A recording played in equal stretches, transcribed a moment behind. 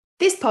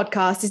This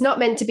podcast is not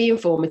meant to be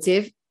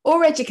informative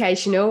or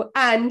educational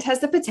and has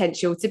the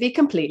potential to be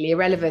completely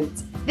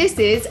irrelevant. This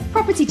is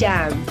Property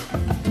Jam.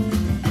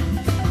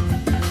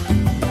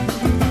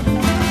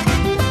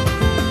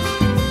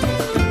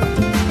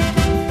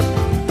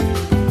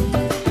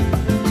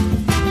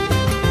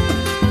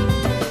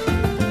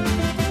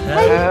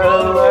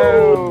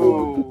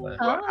 Hello.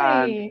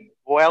 Hi. And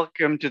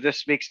welcome to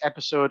this week's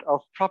episode of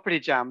Property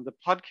Jam, the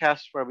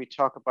podcast where we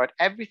talk about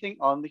everything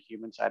on the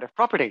human side of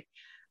property.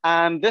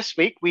 And this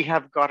week we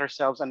have got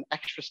ourselves an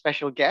extra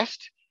special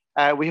guest.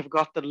 We have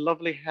got the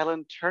lovely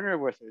Helen Turner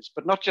with us,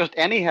 but not just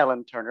any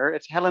Helen Turner,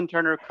 it's Helen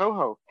Turner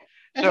Coho.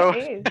 So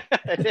It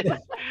it is.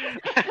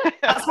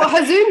 That's what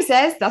her Zoom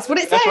says. That's what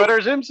it says. That's what her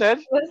Zoom said.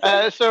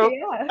 So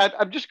Yeah.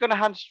 I'm just going to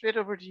hand straight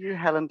over to you,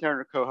 Helen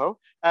Turner Coho,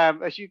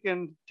 as you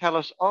can tell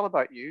us all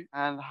about you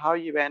and how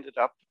you ended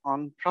up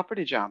on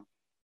Property Jam.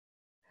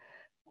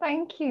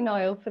 Thank you,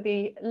 Niall, for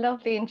the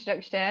lovely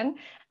introduction.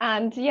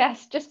 And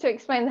yes, just to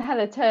explain the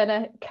Helen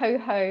Turner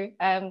Coho,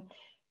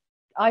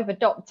 I've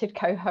adopted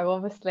Coho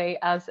obviously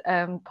as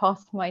part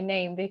of my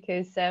name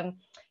because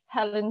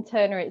Helen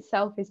Turner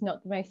itself is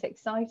not the most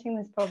exciting.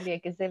 There's probably a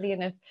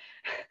gazillion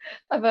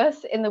of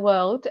us in the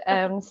world.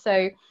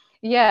 So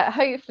yeah,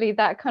 hopefully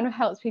that kind of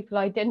helps people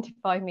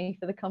identify me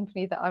for the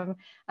company that I'm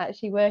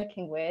actually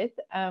working with.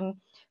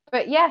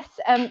 But yes,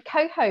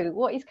 Coho,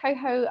 what is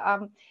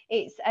Coho?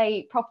 It's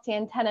a property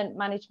and tenant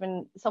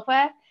management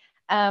software.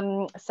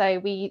 So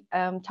we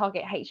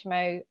target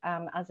HMO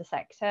as a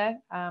sector.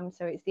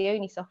 So it's the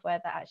only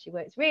software that actually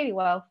works really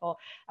well for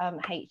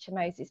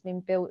HMOs. It's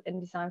been built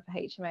and designed for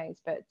HMOs.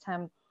 But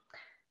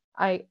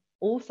I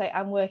also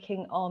am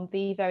working on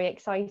the very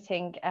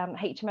exciting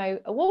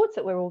HMO awards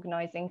that we're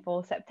organising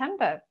for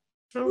September.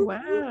 Oh,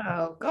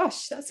 wow.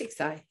 Gosh, that's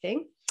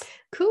exciting.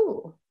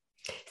 Cool.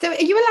 So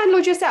are you a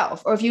landlord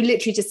yourself, or have you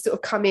literally just sort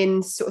of come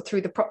in sort of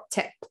through the prop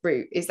tech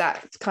route? Is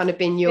that kind of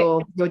been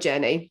your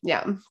journey?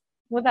 Yeah.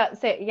 Well,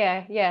 that's it.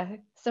 Yeah.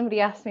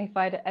 Somebody asked me if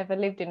I'd ever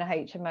lived in a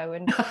HMO,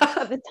 and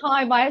at the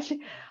time I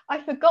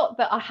forgot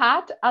that I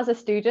had as a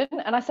student,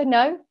 and I said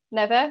no,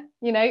 never.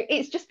 You know,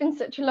 it's just been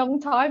such a long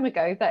time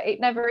ago that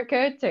it never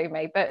occurred to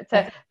me. But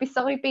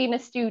besides being a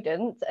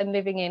student and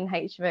living in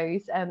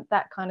HMOs,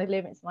 that kind of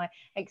limits my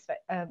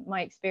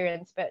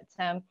experience. But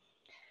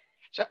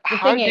So the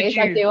how thing did is,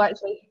 you... I do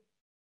actually.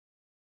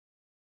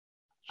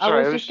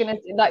 Sorry, I was just going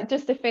to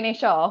just to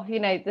finish off,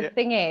 the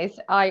thing is,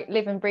 I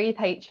live and breathe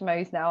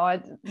HMOs now.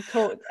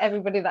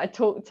 Everybody that I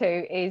talk to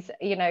is,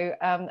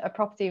 a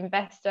property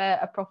investor,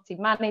 a property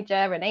manager,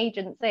 an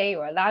agency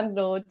or a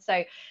landlord.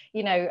 So,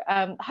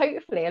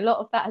 hopefully a lot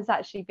of that has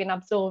actually been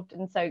absorbed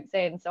and soaked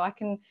in. So I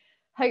can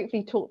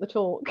hopefully talk the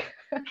talk.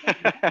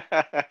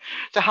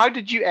 So how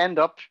did you end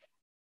up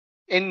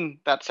in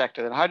that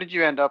sector then? How did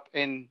you end up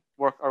in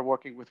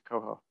working with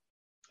Coho?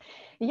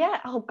 Yeah.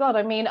 Oh God.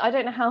 I mean, I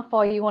don't know how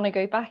far you want to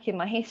go back in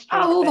my history.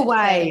 All the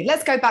way.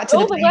 Let's go back to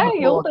all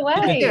the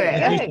way.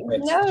 Yeah.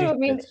 No, I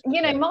mean,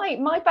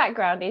 my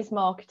background is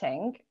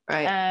marketing,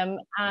 Right.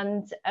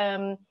 And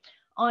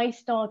I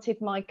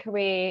started my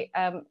career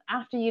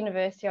after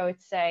university. I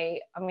would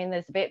say, I mean,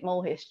 there's a bit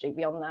more history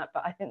beyond that,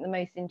 but I think the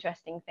most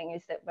interesting thing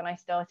is that when I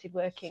started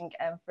working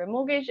for a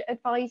mortgage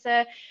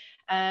advisor,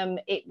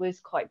 it was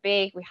quite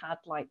big. We had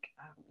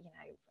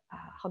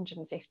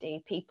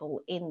 150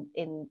 people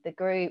in the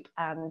group,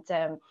 and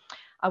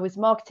I was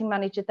marketing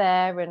manager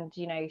there, and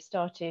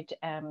started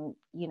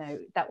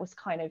that was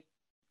kind of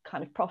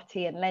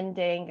property and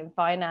lending and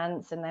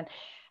finance, and then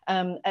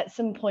at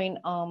some point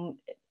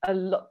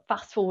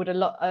fast forward a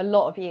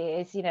lot of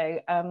years,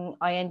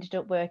 I ended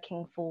up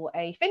working for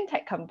a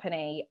fintech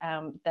company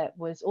that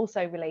was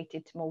also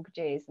related to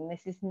mortgages, and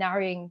this is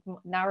narrowing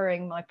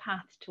my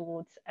path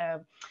towards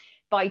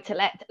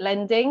buy-to-let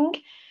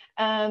lending.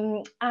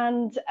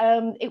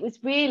 It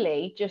was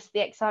really just the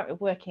excitement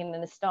of working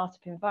in a startup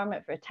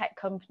environment for a tech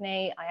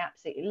company. I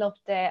absolutely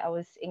loved it. I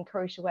was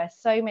encouraged to wear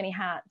so many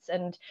hats,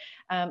 and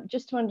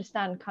just to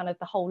understand kind of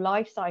the whole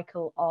life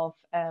cycle of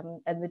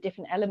and the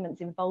different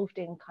elements involved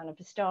in kind of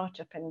a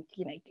startup, and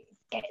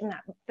getting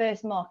that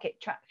first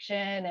market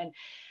traction,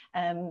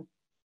 and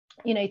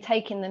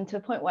taking them to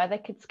a point where they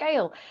could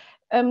scale.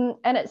 And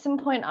at some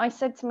point I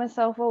said to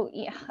myself, well,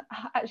 yeah,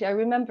 actually, I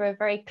remember a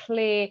very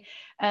clear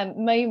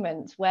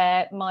moment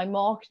where my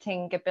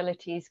marketing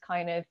abilities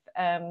kind of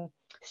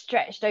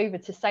stretched over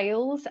to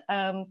sales.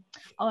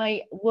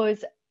 I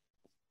was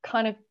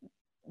I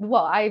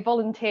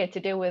volunteered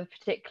to deal with a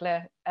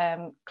particular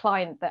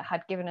client that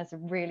had given us a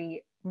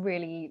really,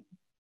 really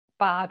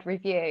bad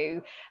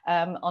review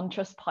on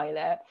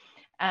Trustpilot.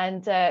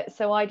 And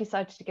so I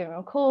decided to give him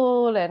a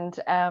call, and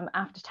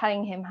after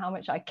telling him how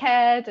much I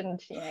cared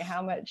and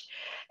how much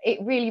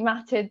it really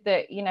mattered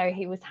that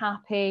he was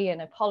happy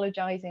and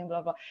apologizing,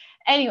 blah blah.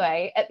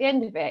 Anyway, at the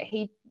end of it,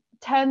 he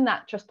turned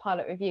that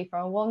Trustpilot review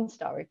from a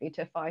 1-star review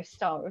to a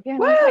 5-star review.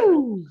 And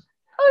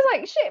I was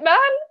like, shit, man,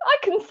 I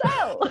can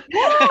sell.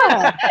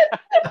 Yeah.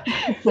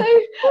 So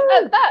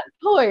at that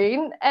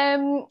point,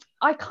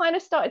 I kind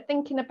of started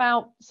thinking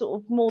about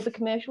sort of more the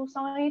commercial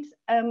side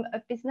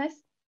of business.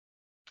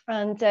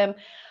 And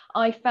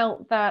I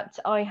felt that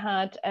I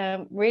had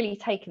really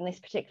taken this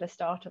particular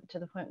startup to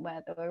the point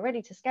where they were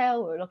ready to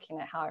scale. We were looking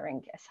at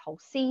hiring a whole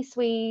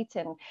C-suite,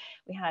 and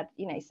we had,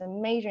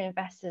 some major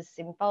investors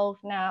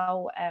involved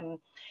now.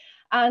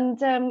 And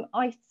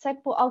I said,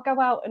 well, I'll go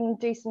out and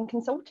do some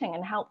consulting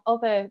and help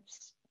other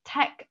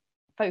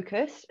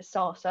tech-focused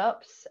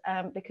startups,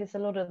 because a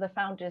lot of the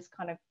founders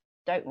kind of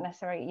don't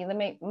necessarily,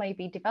 they may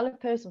be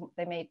developers, or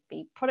they may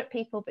be product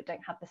people, but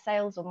don't have the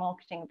sales or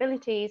marketing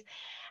abilities.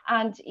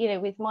 And,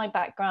 with my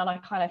background, I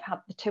kind of had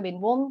the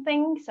 2-in-1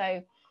 thing.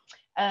 So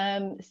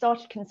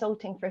started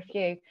consulting for a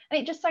few, and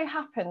it just so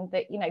happened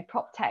that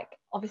prop tech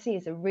obviously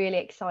is a really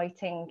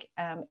exciting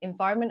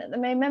environment at the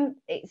moment.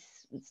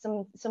 It's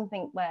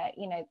something where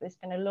there's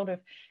been a lot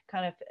of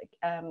kind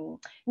of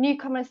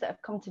newcomers that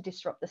have come to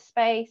disrupt the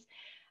space.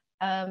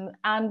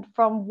 And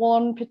from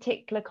one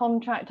particular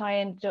contract, I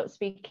ended up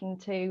speaking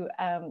to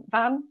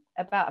Van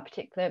about a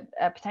particular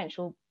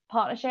potential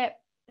partnership.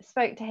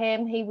 Spoke to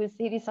him.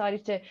 He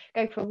decided to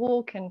go for a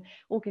walk and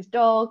walk his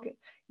dog,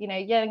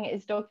 yelling at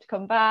his dog to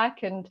come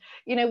back. And,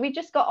 we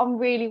just got on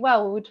really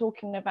well. We were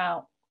talking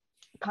about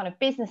kind of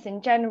business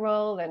in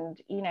general and,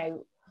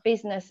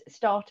 business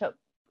startup,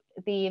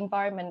 the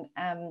environment,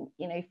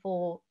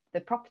 for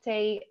the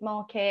property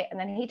market. And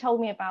then he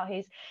told me about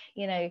his,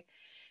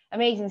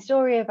 amazing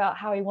story about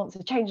how he wants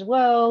to change the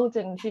world,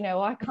 and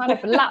I kind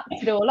of lapped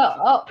it all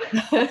up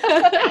and said,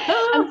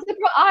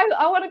 well,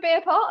 I want to be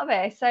a part of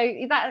it. So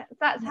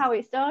that's how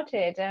it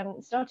started.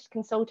 Started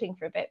consulting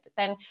for a bit, but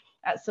then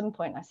at some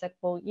point I said,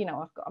 well,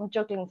 I'm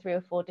juggling 3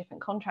 or 4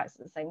 different contracts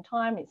at the same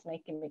time. It's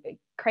making me go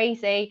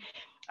crazy.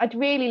 I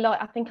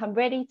think I'm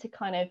ready to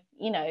kind of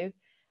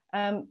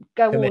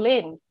go all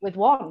in with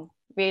one,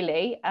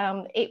 really.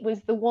 It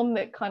was the one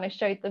that kind of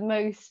showed the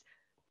most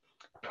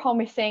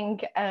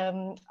promising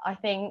I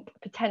think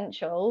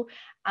potential,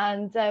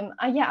 and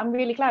I'm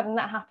really glad. And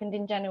that happened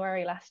in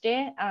January last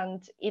year,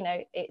 and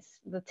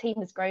the team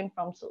has grown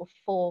from sort of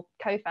 4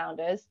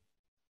 co-founders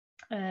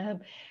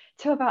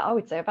to about, I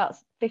would say, about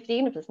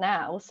 15 of us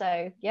now.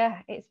 So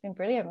yeah, it's been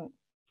brilliant.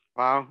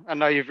 Wow. And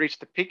now you've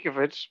reached the peak of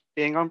it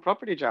being on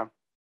Property Jam.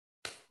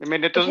 I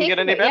mean, it doesn't get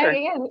any better.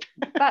 Yeah.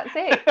 That's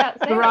it.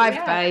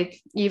 Arrived, babe.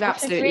 You've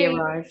absolutely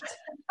arrived.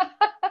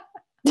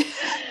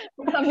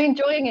 I'm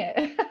enjoying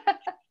it.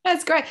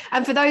 That's great.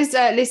 And for those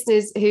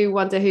listeners who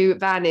wonder who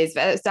Van is,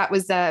 that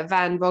was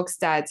Van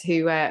Rogstad,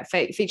 who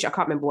featured, I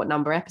can't remember what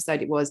number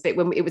episode it was, but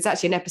when it was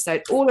actually an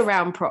episode all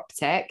around prop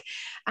tech.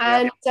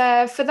 And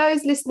for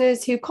those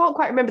listeners who can't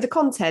quite remember the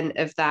content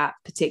of that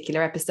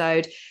particular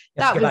episode,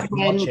 that was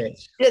when,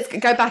 let's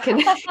go back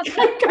and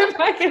go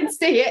back and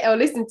see it or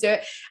listen to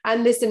it,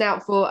 and listen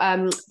out for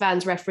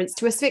Van's reference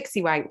to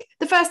asphyxie wank.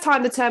 The first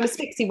time the term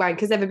asphyxie wank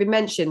has ever been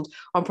mentioned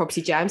on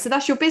Property Jam. So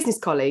that's your business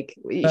colleague.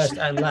 First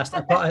and last,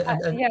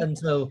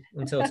 until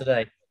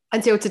today.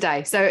 Until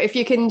today. So if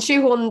you can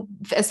shoehorn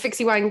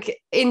asphyxie wank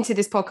into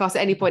this podcast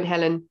at any point,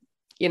 Helen,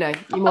 you're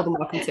more than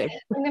welcome to.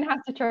 I'm going to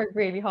have to try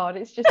really hard.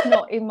 It's just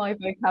not in my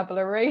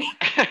vocabulary.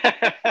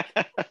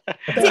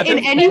 In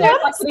anyone?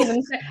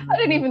 I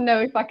don't even know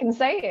if I can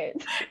say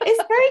it.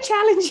 It's very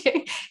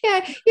challenging.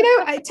 Yeah,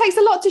 it takes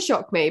a lot to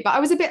shock me, but I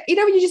was a bit,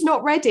 when you're just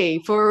not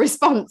ready for a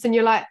response and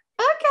you're like,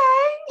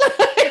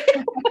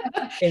 okay.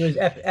 It was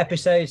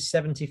episode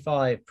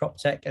 75, Prop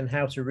Tech and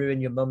How to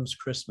Ruin Your Mum's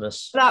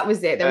Christmas. That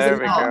was it. There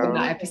was a lot in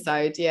that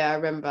episode. Yeah, I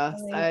remember.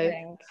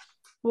 Amazing. So.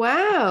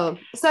 Wow.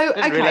 So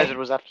I didn't realize it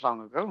was that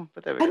long ago,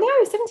 but there we go. I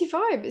know,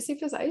 75. It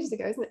feels like ages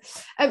ago, isn't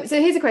it? So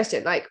here's a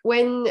question. Like,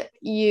 when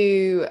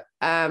you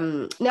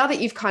now that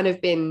you've kind of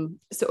been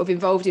sort of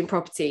involved in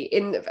property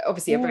in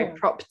obviously a very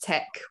prop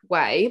tech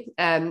way,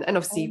 and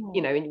obviously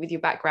with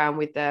your background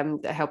with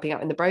helping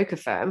out in the broker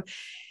firm,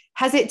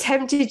 has it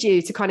tempted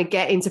you to kind of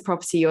get into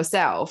property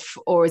yourself,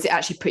 or has it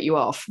actually put you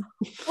off?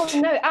 Well,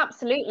 no,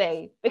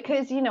 absolutely.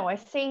 Because, I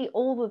see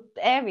all the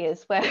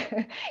areas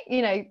where,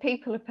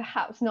 people are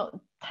perhaps not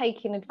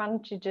taking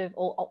advantage of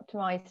or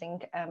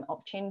optimizing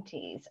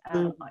opportunities.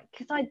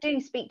 Because I do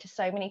speak to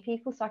so many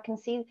people, so I can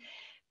see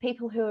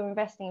people who are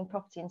investing in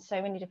property in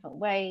so many different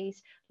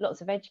ways,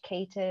 lots of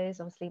educators,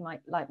 obviously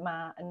like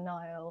Matt and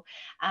Niall.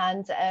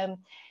 And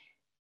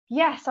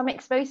yes, I'm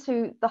exposed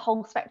to the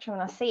whole spectrum,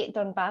 and I see it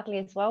done badly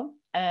as well.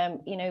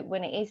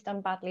 When it is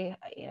done badly,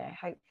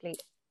 hopefully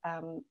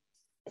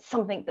it's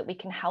something that we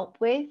can help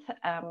with,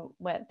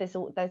 where there's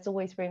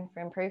always room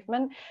for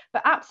improvement.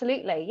 But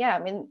absolutely, yeah. I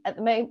mean, at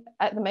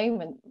the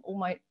moment, all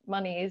my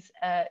money is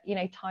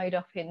tied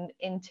up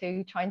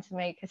into trying to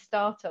make a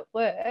startup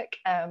work.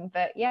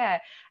 But yeah,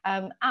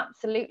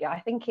 absolutely.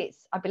 I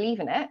believe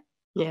in it.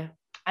 Yeah.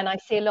 And I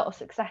see a lot of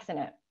success in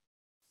it.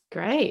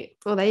 Great.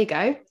 Well, there you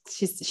go.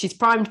 She's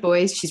primed,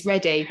 boys. She's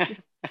ready.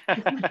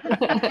 When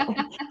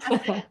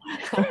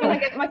I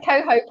get my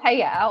coho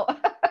payout.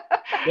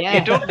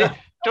 Yeah.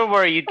 Don't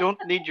worry. You don't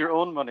need your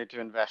own money to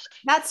invest.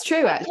 That's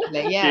true,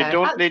 actually. Yeah. You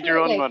don't need your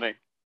own money.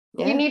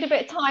 Yeah. You need a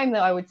bit of time, though,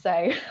 I would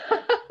say. A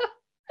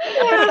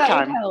bit of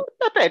time. A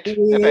bit.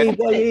 You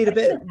need a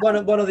bit. One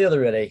or the other,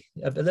 really.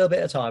 A little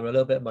bit of time, a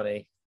little bit of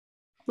money.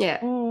 Yeah.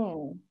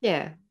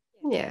 Yeah.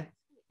 Yeah.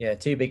 Yeah,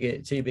 two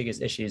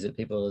biggest issues that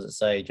people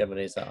say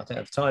generally is that I don't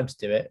have time to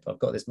do it. I've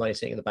got this money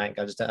sitting in the bank,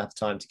 I just don't have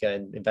time to go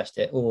and invest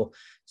it. Or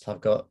so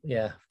don't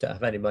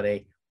have any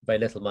money, very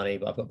little money,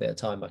 but I've got a bit of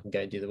time, I can go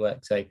and do the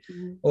work. So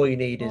all you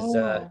need is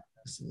so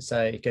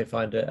go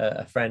find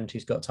a friend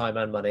who's got time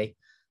and money,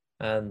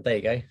 and there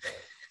you go.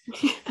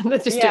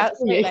 Yeah,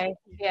 absolutely.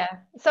 Yeah.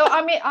 So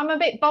I mean, I'm a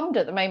bit bummed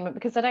at the moment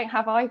because I don't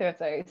have either of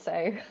those. So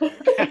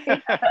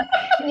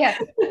yeah,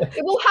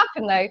 it will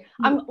happen though.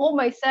 I'm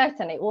almost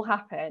certain it will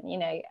happen. You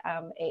know,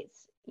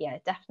 it's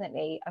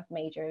definitely of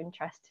major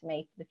interest to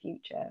me for the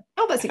future.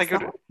 Oh, that's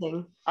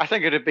exciting. I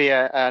think it'd be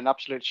an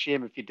absolute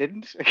shame if you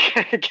didn't,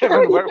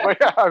 given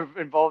how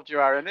involved you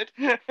are in it.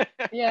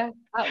 Yeah,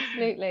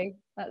 absolutely.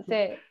 That's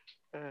it.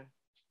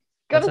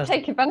 Got to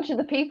take advantage of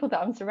the people that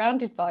I'm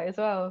surrounded by as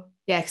well.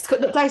 Yeah,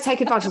 don't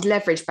take advantage of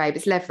leverage, babe.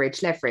 It's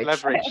leverage. Leverage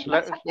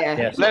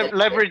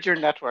your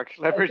network.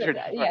 Leverage your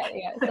network.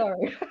 Yeah.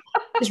 Sorry.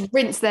 Just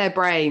rinse their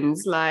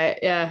brains, like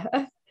yeah.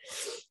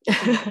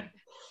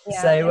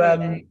 So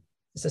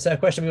a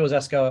question we always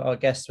ask our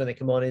guests when they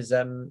come on is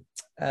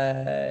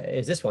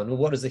this one. Well,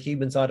 what does the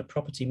human side of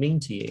property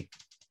mean to you?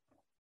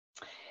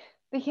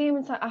 The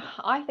human side,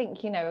 I think,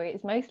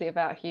 it's mostly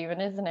about human,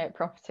 isn't it?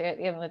 Property at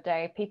the end of the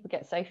day. People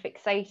get so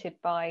fixated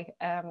by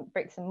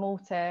bricks and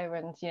mortar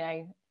and,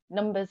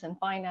 numbers and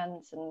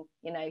finance and,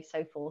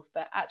 so forth.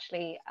 But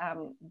actually,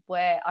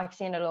 where I've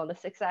seen a lot of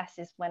success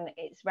is when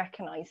it's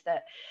recognised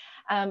that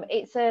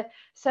it's a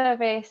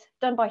service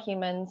done by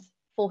humans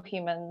for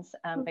humans,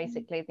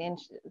 basically the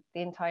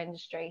entire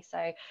industry.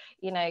 So,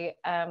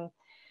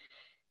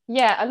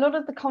 a lot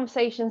of the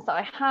conversations that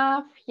I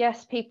have,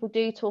 yes, people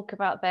do talk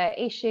about their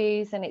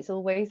issues, and it's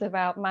always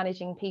about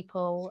managing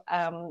people,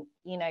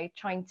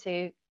 trying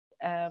to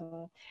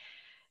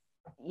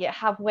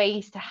have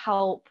ways to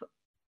help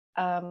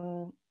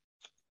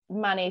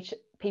manage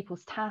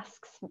people's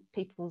tasks,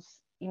 people's,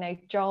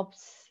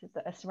 jobs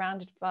that are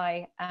surrounded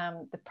by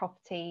the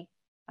property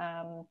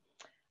on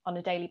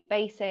a daily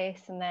basis,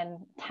 and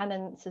then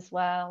tenants as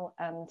well.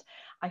 And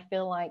I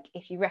feel like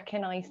if you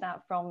recognise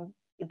that from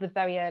the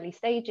very early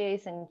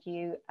stages and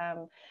you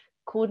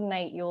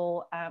coordinate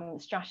your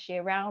strategy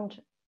around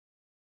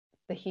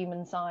the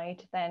human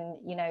side, then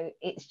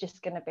it's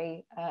just going to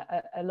be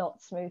a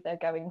lot smoother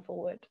going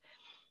forward.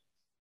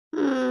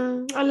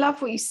 I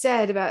love what you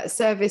said about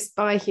service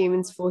by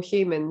humans for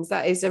humans.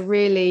 That is a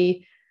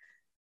really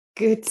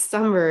good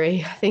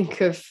summary, I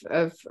think, of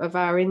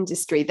our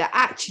industry that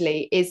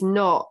actually is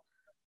not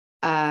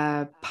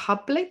a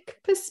public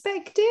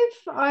perspective,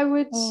 I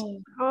would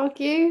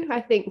argue. I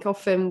think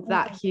often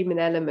that human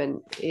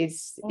element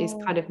is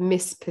kind of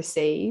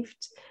misperceived.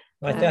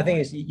 I think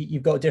it's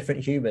you've got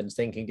different humans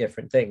thinking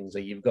different things. Or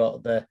you've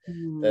got the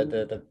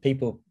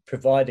people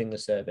providing the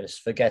service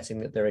forgetting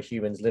that there are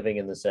humans living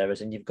in the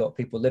service, and you've got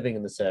people living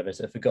in the service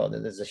that have forgotten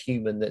that there's a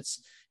human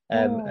that's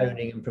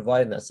owning and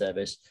providing that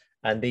service.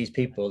 And these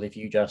people, if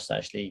you just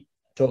actually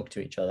talk to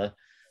each other,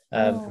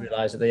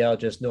 realize that they are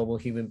just normal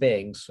human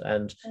beings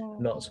and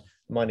not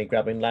money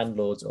grabbing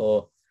landlords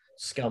or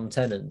scum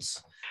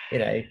tenants,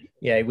 which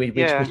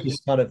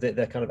is kind of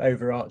the kind of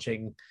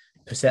overarching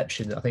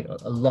perception that I think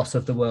a lot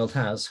of the world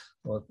has,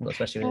 or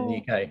especially in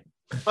the UK.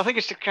 I think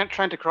it's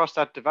trying to cross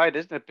that divide,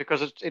 isn't it?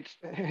 Because it's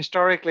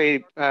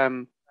historically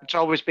it's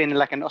always been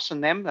like an us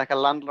and them, like a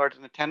landlord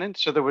and a tenant.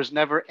 So there was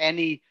never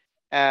any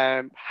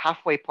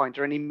halfway point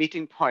or any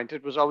meeting point.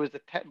 It was always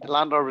the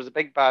landlord was a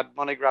big bad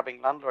money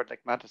grabbing landlord,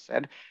 like Matt has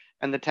said,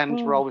 and the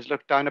tenants were always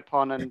looked down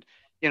upon and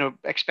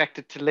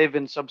expected to live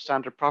in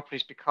substandard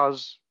properties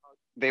because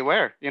they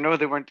were, they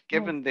weren't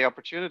given the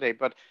opportunity.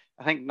 But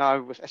I think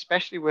now,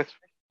 especially with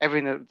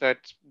everything that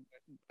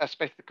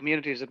especially the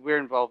communities that we're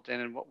involved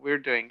in and what we're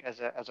doing as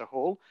a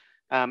whole,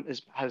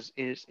 is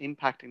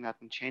impacting that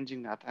and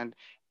changing that, and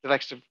the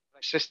likes of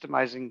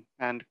systemizing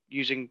and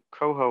using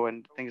Coho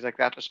and things like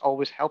that is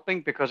always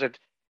helping because it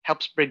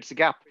helps bridge the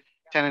gap.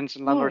 Tenants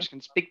and landlords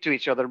can speak to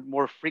each other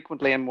more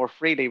frequently and more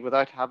freely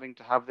without having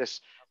to have this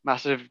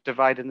massive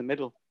divide in the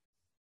middle.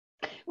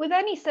 With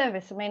any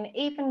service, I mean,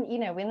 even,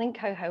 within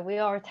Coho, we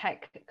are a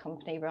tech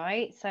company,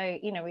 right? So,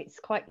 it's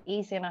quite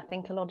easy. And I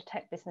think a lot of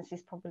tech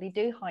businesses probably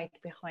do hide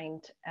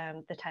behind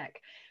the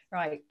tech,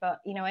 right?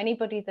 But,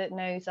 anybody that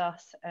knows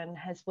us and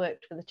has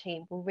worked with the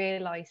team will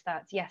realize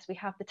that, yes, we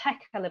have the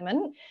tech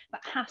element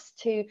that has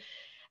to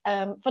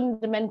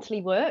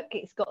fundamentally work.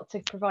 It's got to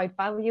provide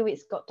value.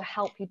 It's got to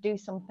help you do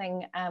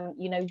something,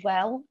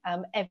 well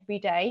every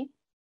day.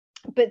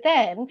 But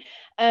then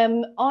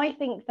I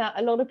think that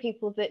a lot of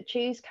people that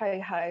choose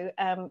Coho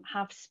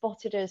have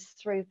spotted us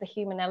through the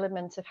human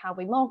element of how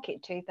we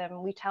market to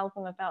them. We tell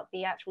them about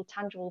the actual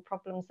tangible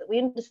problems, that we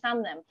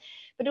understand them.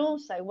 But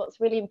also what's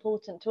really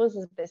important to us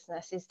as a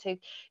business is to,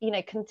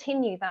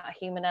 continue that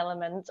human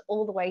element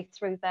all the way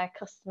through their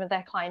customer,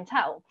 their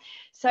clientele.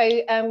 So,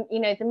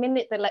 the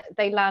minute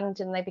they land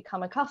and they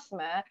become a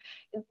customer,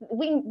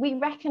 we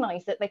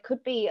recognise that they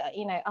could be,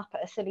 up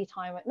at a silly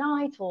time at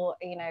night or,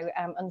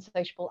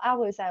 unsociable hours.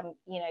 hours,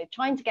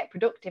 trying to get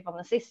productive on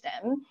the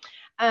system.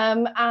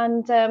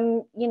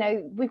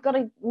 We've got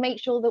to make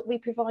sure that we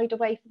provide a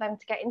way for them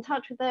to get in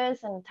touch with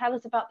us and tell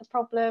us about the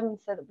problem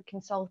so that we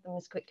can solve them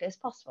as quickly as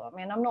possible. I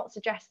mean, I'm not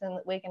suggesting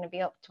that we're going to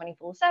be up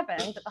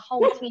 24/7, but the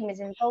whole team is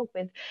involved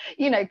with,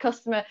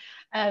 customer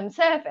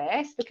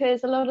service,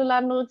 because a lot of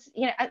landlords,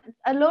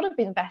 a lot of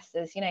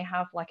investors,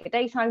 have like a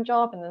daytime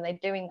job and then they're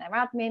doing their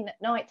admin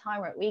at night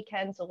time or at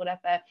weekends or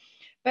whatever.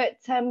 But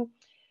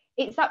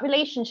it's that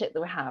relationship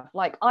that we have.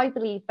 Like, I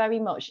believe very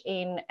much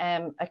in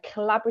a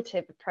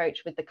collaborative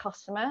approach with the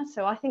customer.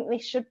 So I think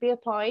this should be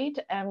applied,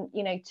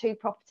 to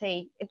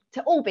property,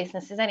 to all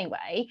businesses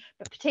anyway,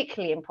 but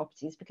particularly in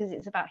properties, because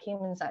it's about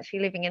humans actually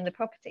living in the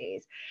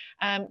properties.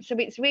 So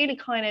it's really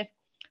kind of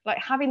like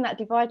having that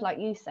divide, like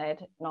you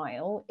said,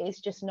 Niall, is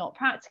just not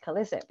practical,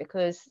 is it?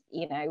 Because,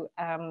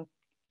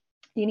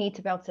 you need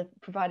to be able to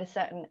provide a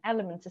certain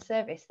element of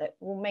service that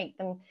will make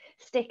them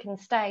stick and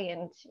stay,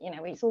 and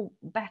it's all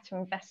better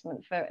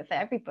investment for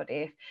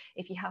everybody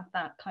if you have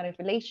that kind of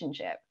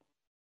relationship.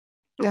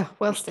 Yeah,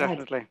 well most said.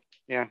 Definitely.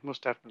 Yeah,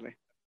 most definitely.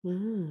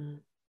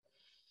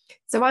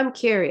 So I'm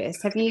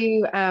curious, have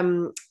you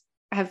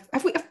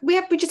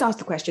we just asked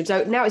the question,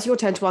 so now it's your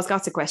turn to ask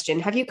us a question.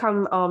 Have you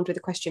come armed with a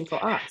question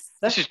for us?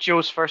 This is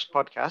Joe's first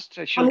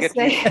podcast. She'll Honestly,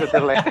 get used to the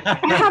delay.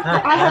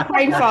 I have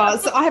brain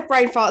farts. I have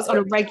brain farts on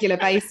a regular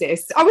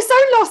basis. I was so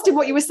lost in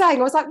what you were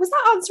saying. I was like, was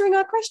that answering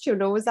our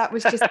question, or was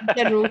just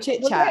general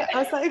chit chat?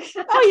 I was like,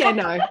 oh yeah,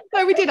 no,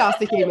 we did ask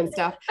the human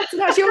stuff. So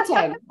now it's your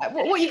turn.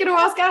 What are you going to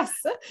ask us?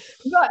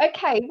 Right.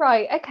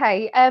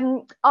 Okay.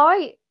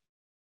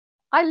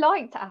 I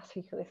like to ask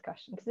people this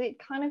question because it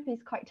kind of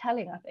is quite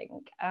telling, I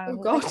think. Oh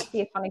God. There's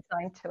a funny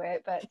side to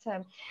it, but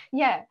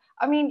yeah,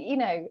 I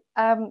mean,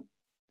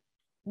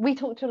 we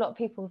talk to a lot of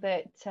people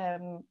that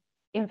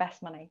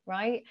invest money,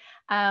 right?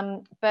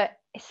 But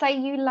say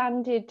you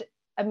landed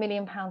 £1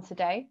 million a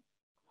day.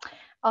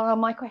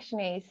 My question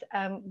is,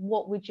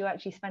 what would you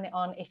actually spend it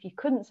on if you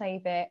couldn't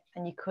save it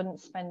and you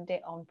couldn't spend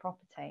it on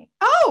property?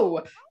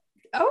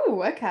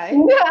 Oh, okay.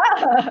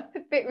 Yeah, a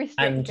bit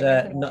restrictive.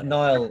 And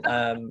Niall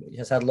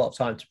has had a lot of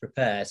time to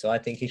prepare, so I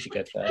think he should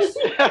go first.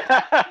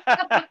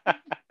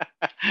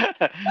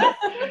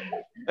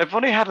 I've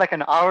only had like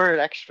an hour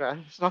extra.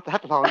 It's not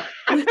that long.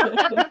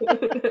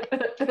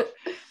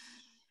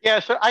 Yeah,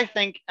 so I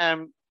think,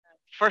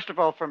 first of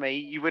all, for me,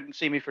 you wouldn't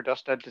see me for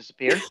dust. I'd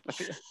disappear.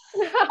 That's so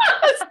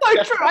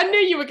true. I knew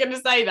you were going to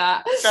say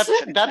that.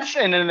 That's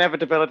an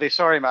inevitability.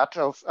 Sorry, Matt.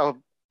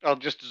 I'll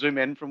just zoom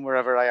in from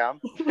wherever I am.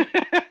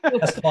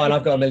 That's fine.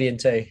 I've got $1 million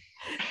too.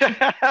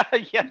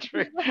 Yeah,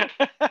 true.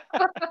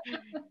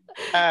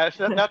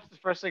 So that's the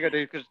first thing I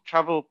do, because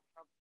travel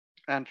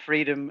and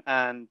freedom,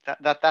 and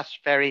that's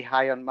very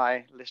high on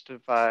my list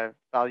of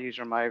values,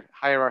 or my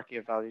hierarchy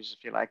of values,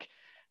 if you like.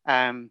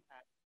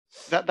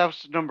 That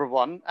was number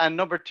one. And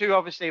number two,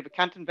 obviously, we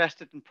can't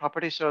invest it in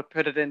property, so I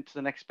put it into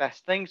the next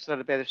best thing. So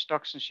that'll be either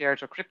stocks and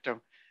shares or crypto.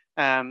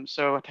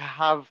 So to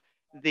have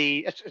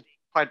it's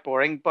quite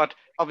boring, but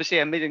obviously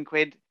 £1 million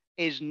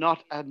is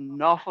not an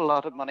awful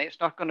lot of money. It's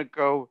not going to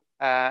go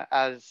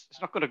it's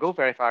not going to go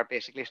very far.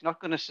 Basically, it's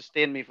not going to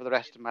sustain me for the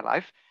rest of my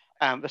life,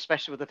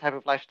 especially with the type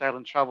of lifestyle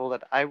and travel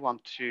that I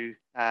want to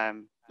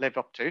live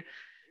up to.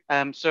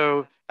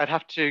 So I'd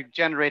have to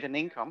generate an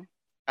income,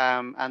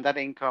 and that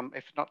income,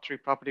 if not through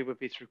property, would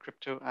be through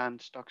crypto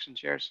and stocks and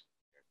shares.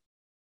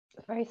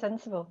 Very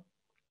sensible.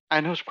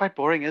 I know it's quite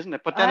boring, isn't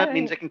it? But then it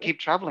means I can keep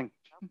traveling.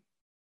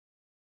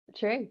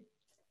 True.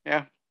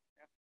 Yeah.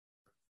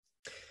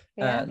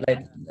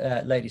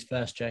 Ladies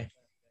first, Jay.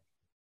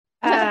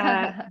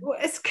 Well,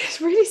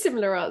 it's really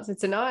similar answer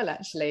to Niall,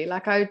 actually.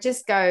 Like, I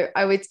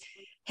would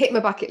hit my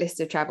bucket list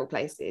of travel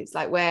places.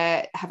 Like,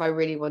 where have I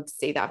really wanted to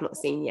see that I've not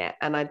seen yet?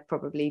 And I'd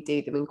probably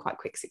do them in quite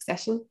quick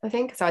succession, I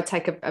think. So I'd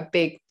take a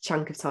big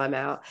chunk of time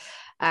out,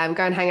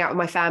 go and hang out with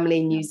my family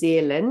in New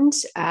Zealand.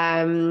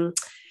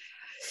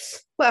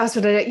 What else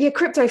would I do? Yeah,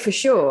 crypto for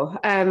sure.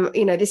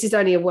 This is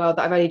only a world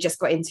that I've only just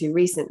got into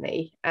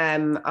recently.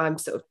 I'm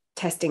sort of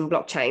testing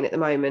blockchain at the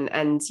moment,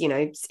 and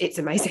it's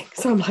amazing.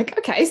 So I'm like,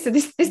 okay, so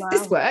this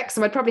works.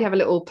 So I'd probably have a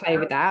little play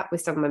with that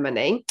with some of my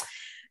money.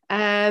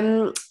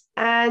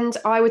 And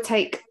I would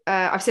take,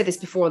 I've said this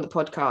before on the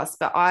podcast,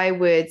 but I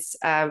would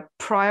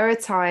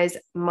prioritize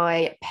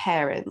my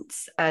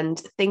parents and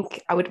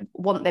think I would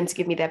want them to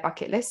give me their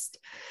bucket list,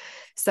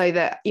 so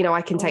that,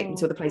 I can take them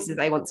to all the places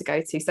they want to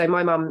go to. So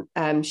my mum,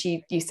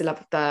 she used to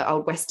love the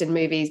old Western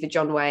movies with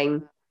John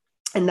Wayne,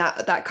 and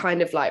that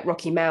kind of like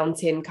Rocky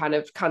Mountain kind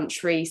of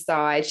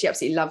countryside. She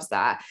absolutely loves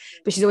that,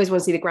 but she's always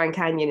wanted to see the Grand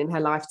Canyon in her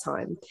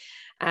lifetime.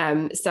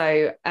 It's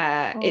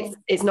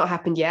not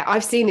happened yet.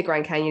 I've seen the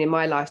Grand Canyon in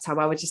my lifetime.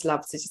 I would just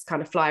love to just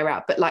kind of fly her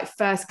out, but like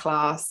first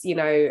class,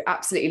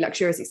 absolutely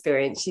luxurious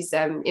experience. She's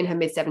in her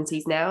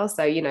mid-70s now,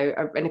 so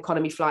an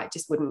economy flight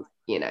just wouldn't,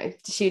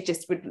 she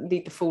just would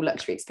lead the full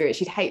luxury experience.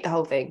 She'd hate the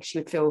whole thing. She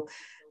would feel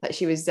like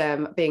she was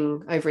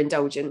being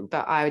overindulgent,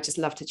 but I would just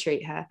love to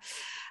treat her.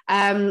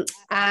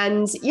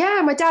 And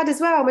yeah, my dad as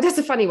well. My dad's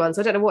a funny one,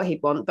 so I don't know what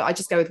he'd want, but I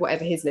just go with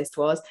whatever his list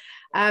was.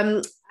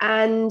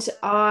 And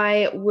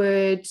I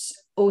would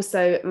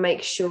also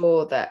make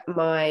sure that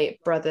my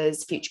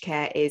brother's future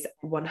care is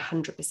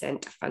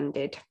 100%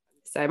 funded.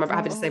 So I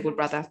have a disabled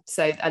brother,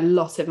 so a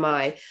lot of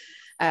my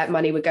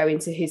money would go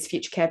into his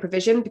future care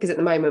provision, because at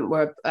the moment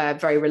we're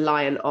very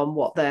reliant on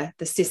what the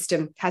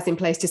system has in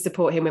place to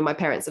support him when my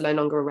parents are no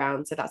longer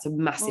around. So that's a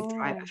massive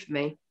driver for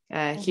me,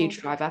 huge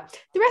driver.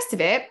 The rest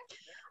of it,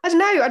 I don't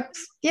know.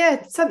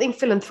 Something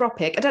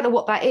philanthropic. I don't know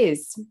what that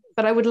is,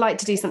 but I would like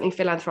to do something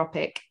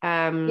philanthropic.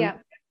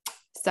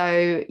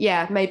 So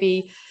yeah,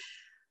 maybe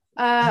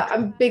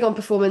I'm big on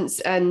performance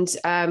and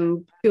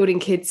building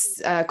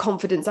kids'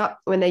 confidence up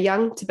when they're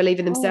young to believe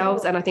in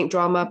themselves. And I think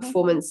drama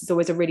performance is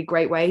always a really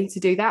great way to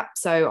do that.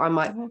 So I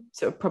might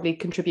sort of probably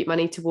contribute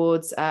money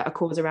towards a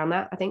cause around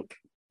that, I think.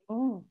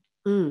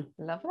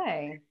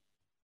 Lovely.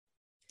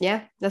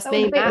 Yeah, that's that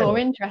me. Was a bit more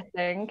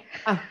interesting.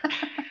 Oh.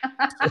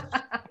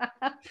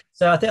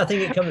 So I think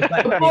it comes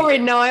back.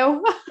 Boring,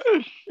 Niall.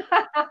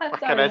 What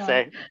can I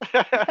say?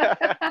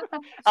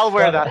 I'll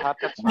wear that hat.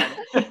 That's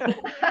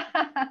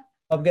fine.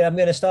 I'm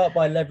going to start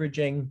by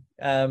leveraging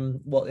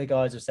what the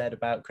guys have said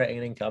about creating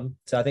an income.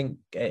 So I think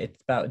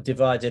it's about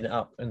dividing it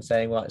up and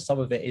saying, well, some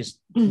of it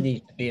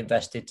needs to be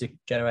invested to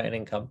generate an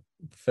income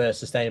for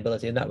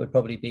sustainability, and that would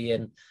probably be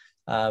in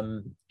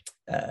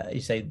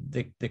you say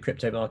the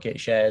crypto market,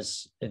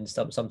 shares in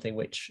something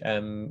which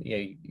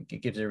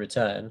gives a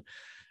return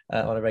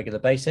on a regular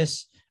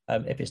basis.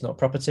 If it's not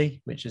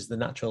property, which is the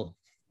natural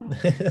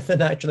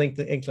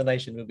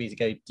inclination would be to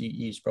go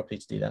use property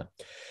to do that.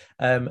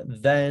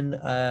 Then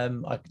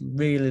I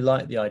really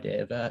like the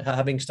idea of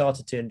having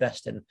started to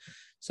invest in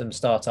some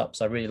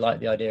startups. I really like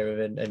the idea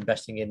of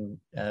investing in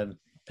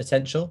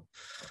potential.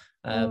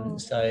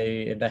 So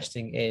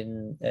investing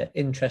in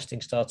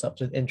interesting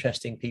startups with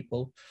interesting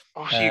people.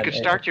 Oh, so you could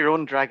start your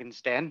own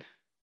Dragon's Den.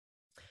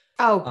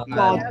 Oh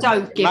God,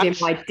 don't give him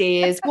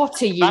ideas.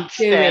 What are you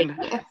doing?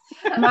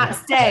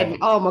 Matt's Den.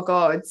 Oh my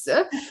God.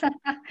 So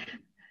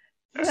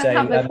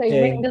have the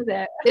same ring, does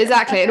it?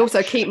 Exactly, and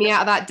also keep me out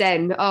of that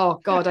den.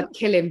 Oh God, I'd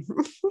kill him.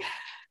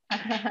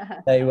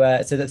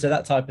 So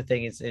that type of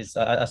thing is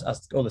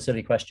ask all the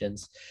silly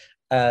questions,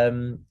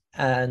 and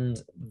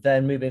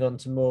then moving on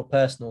to more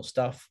personal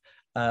stuff.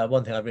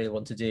 One thing I really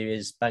want to do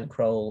is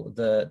bankroll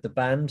the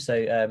band, so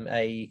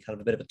a kind of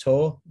a bit of a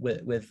tour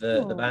with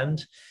the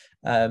band,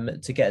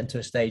 to get into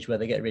a stage where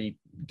they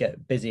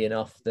get busy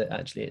enough that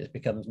actually it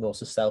becomes more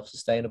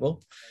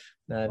self-sustainable.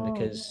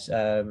 Because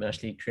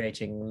actually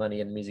creating money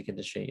in the music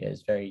industry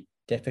is very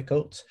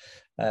difficult.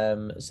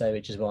 So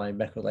which is why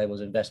record labels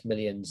invest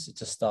millions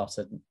to start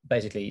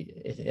basically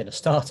in a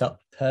startup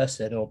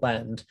person or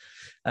band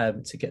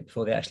to get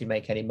before they actually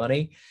make any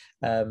money.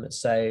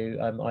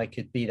 So I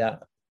could be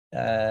that.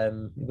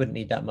 Wouldn't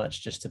need that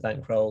much just to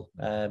bankroll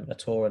a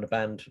tour and a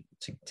band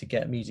to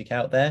get music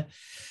out there.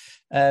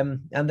 And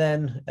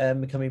then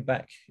coming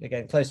back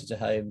again closer to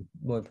home,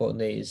 more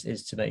importantly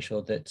is to make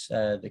sure that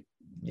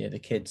the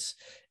kids'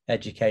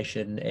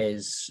 education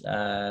is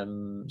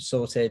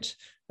sorted,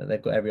 that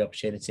they've got every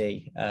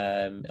opportunity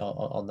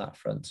on that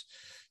front.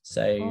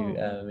 So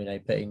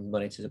putting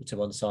money to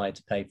one side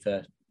to pay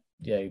for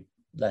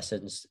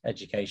lessons,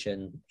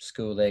 education,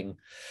 schooling,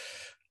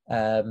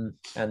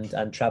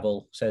 and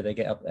travel, so they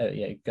get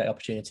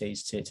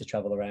opportunities to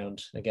travel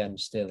around, again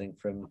stealing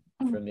from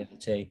the other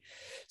two.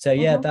 So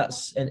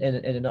that's in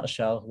a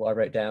nutshell what I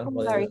wrote down.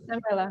 Very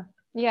similar.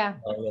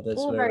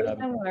 All very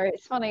similar.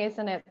 It's funny,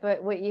 isn't it?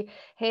 But what you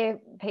hear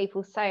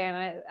people say,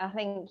 and I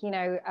think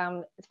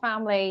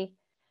family,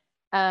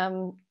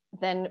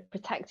 then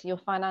protecting your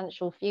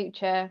financial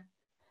future,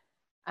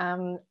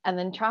 and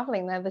then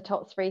traveling, they're the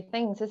top three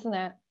things, isn't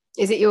it?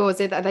 Is it yours?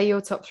 Are they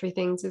your top three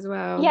things as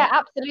well? Yeah,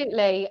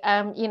 absolutely.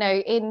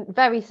 In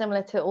very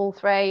similar to all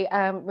three,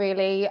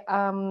 really.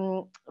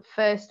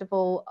 First of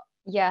all,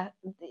 the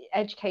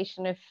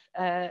education of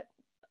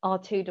our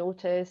two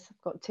daughters.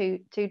 I've got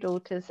two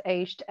daughters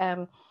aged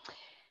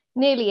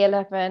nearly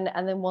 11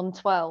 and then one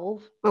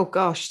 12. Oh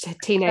gosh,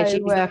 teenage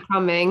years are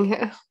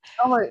coming.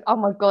 oh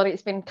my God,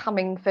 it's been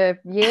coming for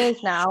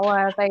years now.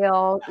 They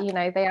are,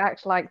 they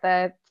act like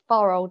they're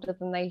far older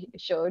than they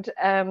should.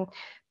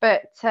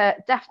 But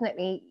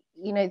definitely,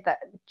 that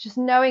just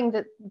knowing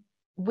that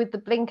with the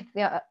blink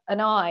of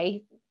an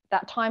eye,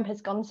 that time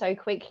has gone so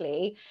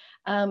quickly.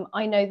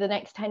 I know the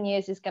next 10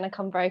 years is going to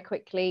come very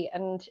quickly.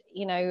 And,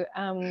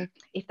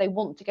 if they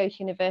want to go to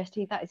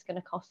university, that is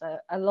going to cost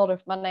a lot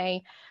of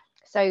money.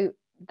 So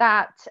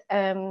that,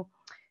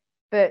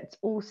 but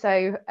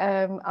also,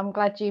 I'm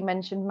glad you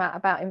mentioned, Matt,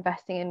 about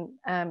investing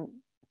in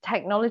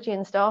technology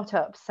and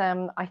startups.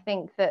 I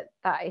think that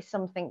is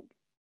something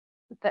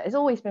that has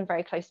always been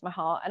very close to my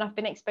heart, and I've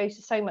been exposed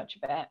to so much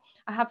of it.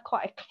 I have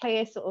quite a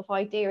clear sort of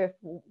idea of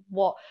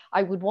what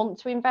I would want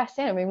to invest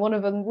in. I mean, one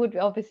of them would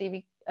obviously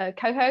be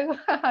Coho.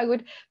 I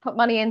would put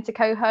money into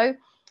Coho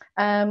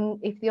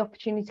if the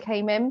opportunity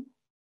came in.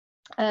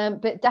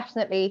 But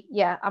definitely,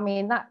 yeah, I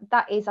mean,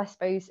 that is, I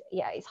suppose,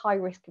 yeah, it's high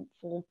risk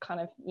for kind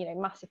of, you know,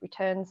 massive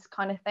returns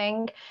kind of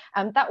thing.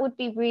 That would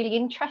be really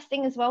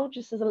interesting as well,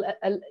 just as a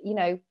you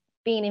know,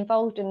 being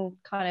involved in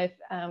kind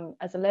of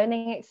as a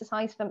learning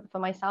exercise for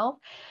myself.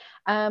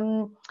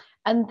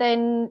 And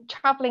then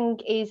traveling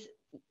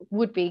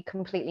would be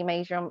completely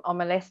major on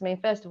my list. I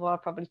mean, first of all, I'll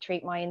probably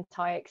treat my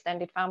entire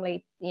extended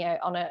family, you know,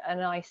 on a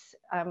nice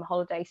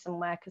holiday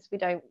somewhere, because we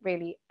don't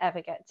really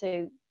ever get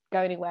to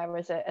go anywhere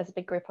as a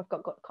big group. I've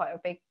got quite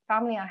a big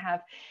family. I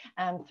have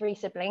 3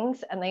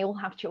 siblings, and they all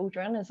have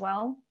children as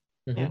well.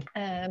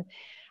 And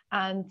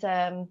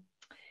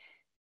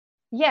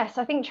yes,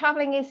 I think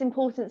traveling is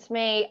important to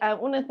me.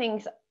 One of the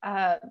things,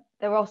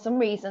 there are some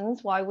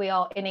reasons why we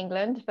are in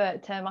England,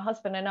 but my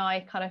husband and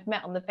I kind of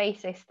met on the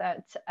basis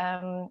that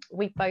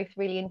we both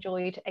really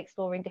enjoyed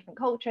exploring different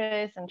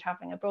cultures and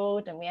traveling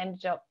abroad, and we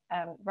ended up,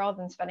 rather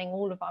than spending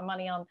all of our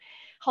money on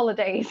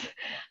holidays,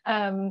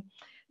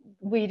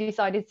 we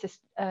decided to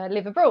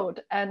live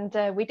abroad, and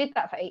we did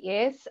that for 8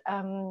 years.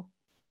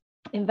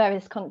 In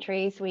various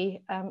countries.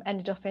 We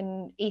ended up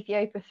in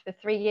Ethiopia for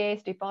 3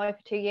 years, Dubai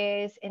for 2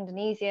 years,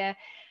 Indonesia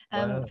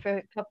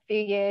for a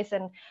few years.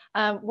 And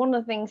one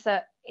of the things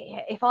that,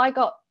 if I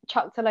got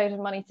chucked a load of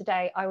money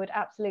today, I would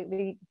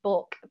absolutely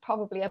book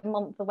probably a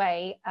month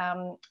away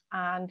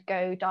and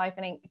go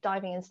diving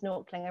and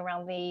snorkeling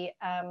around the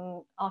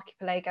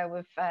archipelago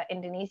of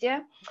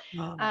Indonesia.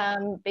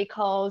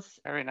 Because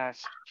very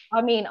nice.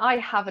 I mean, I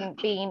haven't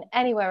been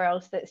anywhere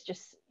else that's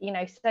just, you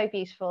know, so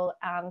beautiful,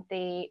 and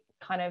the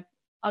kind of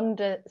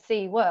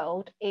undersea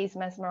world is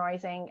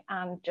mesmerizing,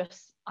 and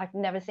just, I've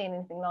never seen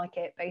anything like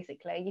it.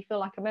 Basically, you feel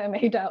like a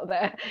mermaid out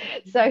there.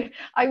 So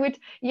I would,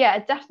 yeah,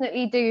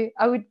 definitely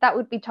that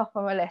would be top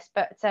on my list.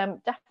 But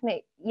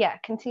definitely, yeah,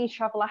 continue to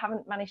travel. I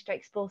haven't managed to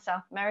explore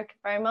South America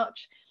very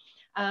much,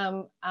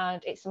 and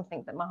it's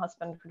something that my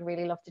husband would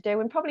really love to do,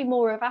 and probably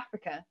more of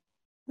Africa.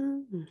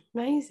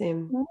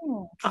 Amazing.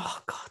 Oh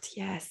God,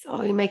 yes.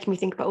 Oh, you're making me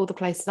think about all the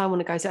places I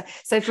want to go. So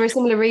for a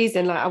similar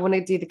reason, like I want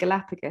to do the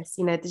Galapagos,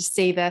 you know, to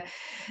see the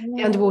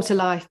underwater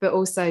life, but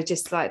also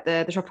just like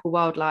the tropical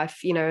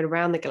wildlife, you know,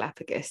 around the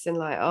Galapagos. And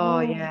like,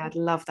 yeah, I'd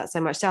love that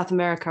so much. South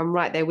America, I'm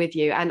right there with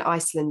you. And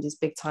Iceland is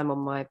big time on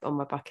my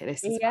bucket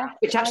list as well,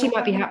 which actually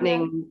might be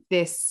happening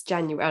this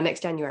January or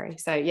next January.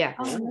 So yeah.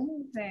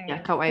 Yeah,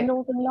 can't wait. The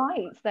Northern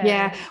Lights then.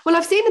 Yeah. Well,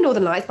 I've seen the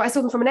Northern Lights, but I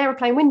saw them from an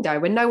aeroplane window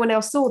when no one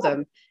else saw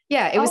them.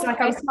 Yeah, it was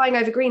I was flying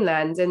over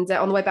Greenland and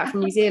on the way back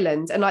from New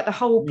Zealand, and like the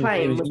whole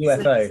plane was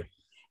UFO.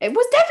 It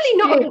was definitely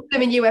not a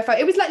blooming UFO.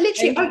 It was like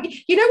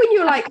literally, you know, when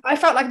you're like, I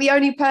felt like the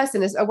only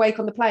person is awake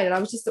on the plane, and I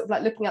was just sort of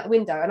like looking out the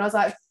window, and I was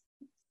like,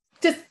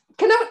 that's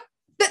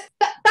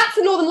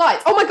the Northern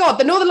Lights. Oh my God,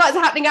 the Northern Lights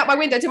are happening out my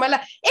window to my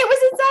left. It was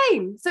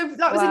insane. So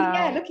that was in the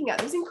air looking at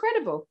them. It was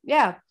incredible.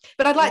 Yeah,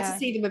 but I'd like to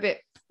see them a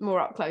bit more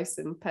up close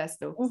and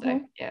personal.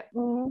 So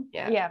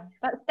yeah,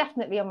 that's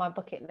definitely on my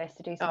bucket list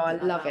to do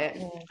something. I love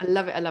it. I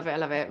love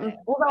it.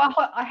 Although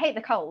I hate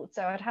the cold,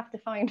 so I'd have to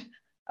find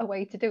a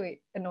way to do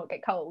it and not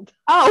get cold.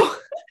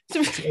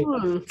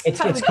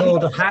 It's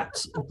called a hat,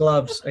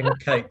 gloves and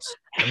coats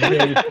and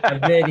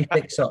really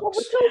thick socks.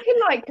 We're talking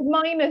like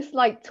minus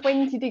like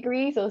 20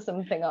 degrees or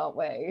something, aren't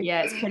we?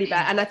 Yeah, it's pretty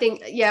bad. And I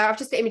think, I've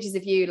just got images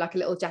of you like a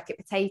little jacket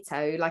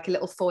potato, like a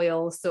little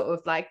foil sort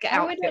of like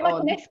outfit like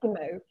on. An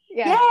Eskimo.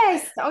 Yeah.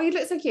 Yes. Oh, you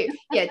look so cute.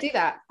 Yeah, do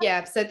that.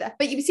 Yeah. So,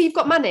 but you see, you've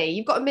got money.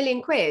 You've got £1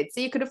 million,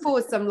 so you could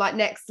afford some like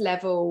next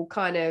level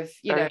kind of,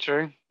 you know.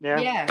 True. Yeah.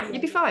 Yeah.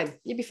 You'd be fine.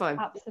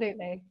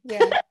 Absolutely.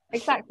 Yeah.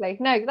 Exactly.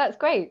 No, that's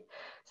great.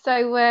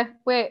 So we're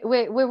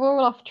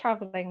all off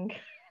traveling.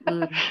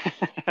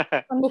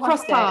 We'll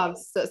cross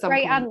paths at some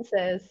great point.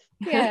 Answers.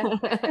 Yeah.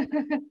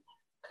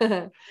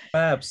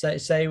 So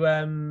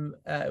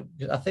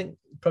I think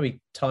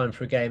probably time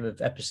for a game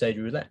of episode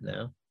roulette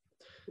now.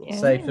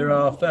 So for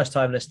our first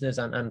time listeners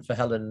and for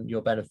Helen,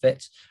 your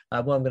benefit,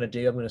 what I'm going to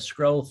do, I'm going to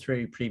scroll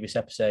through previous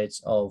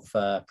episodes of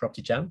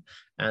Property Jam,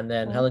 and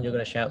then Helen, you're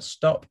going to shout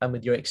stop, and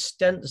with your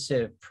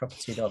extensive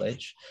property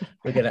knowledge,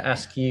 we're going to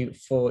ask you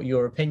for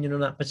your opinion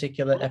on that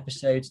particular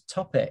episode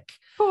topic.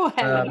 Oh,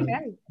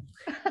 Helen.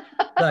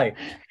 So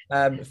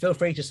feel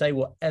free to say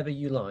whatever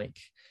you like.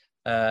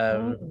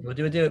 We'll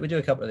do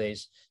a couple of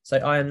these. So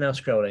I am now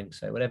scrolling,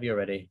 so whenever you're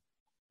ready.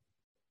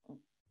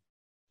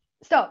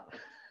 Stop.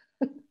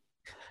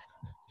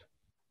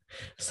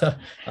 So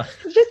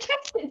just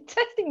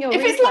testing your.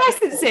 If it's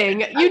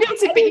licensing, you need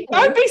to be.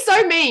 Don't be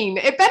so mean.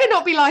 It better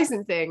not be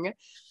licensing.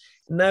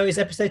 No, it's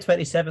episode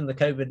 27, the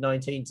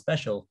COVID-19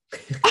 special.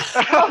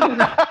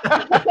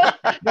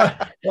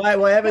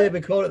 Why ever did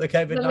we call it the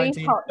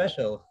COVID-19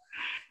 special?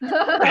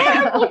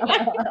 That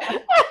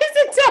is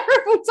a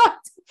terrible title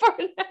for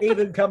it.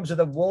 Even comes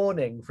with a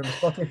warning from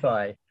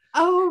Spotify.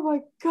 Oh my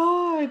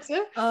God.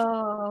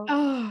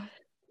 Oh.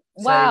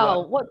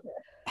 Wow. So,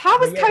 how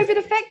has COVID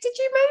affected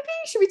you, maybe?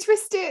 Should we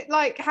twist it?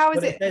 Like, how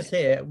is it? It says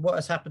here, what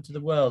has happened to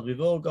the world? We've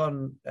all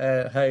gone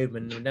home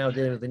and we're now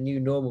dealing with the new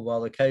normal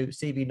while the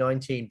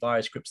CV-19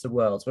 virus grips the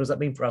world. So what does that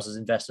mean for us as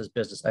investors,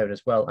 business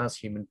owners, well, as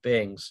human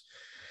beings?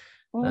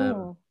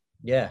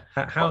 Yeah.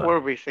 What were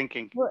we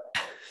thinking? We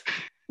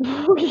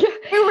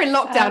were in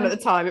lockdown at the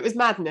time. It was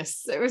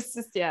madness. It was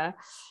just, yeah.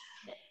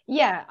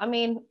 I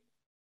mean,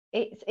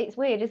 it's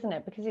weird, isn't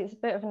it? Because it's a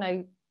bit of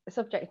a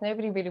subject.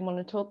 Nobody really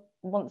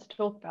wants to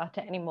talk about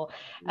it anymore.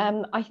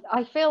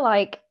 I feel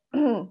like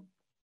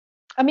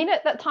I mean,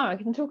 at that time, I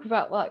can talk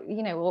about what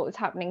was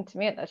happening to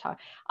me at that time.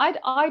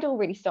 I'd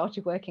already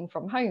started working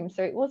from home,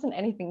 so it wasn't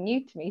anything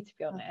new to me, to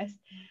be honest.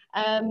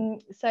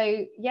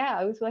 So yeah,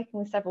 I was working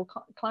with several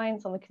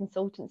clients on a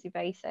consultancy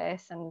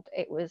basis, and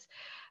it was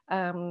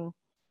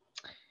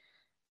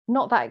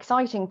not that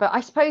exciting. But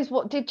I suppose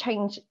what did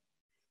change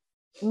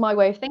my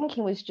way of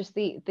thinking was just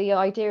the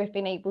idea of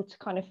being able to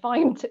kind of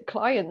find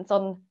clients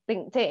on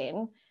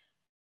LinkedIn,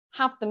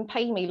 have them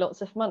pay me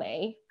lots of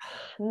money,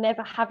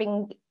 never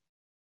having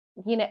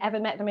ever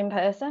met them in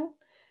person.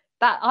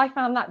 That I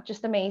found that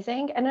just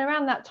amazing. And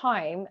around that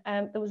time,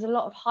 there was a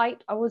lot of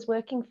hype. I was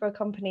working for a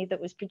company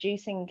that was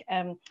producing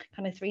kind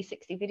of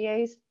 360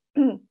 videos,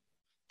 and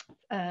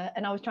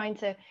I was trying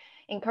to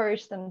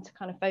encourage them to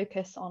kind of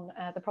focus on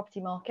the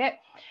property market.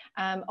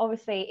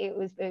 Obviously,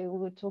 we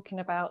were talking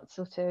about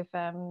sort of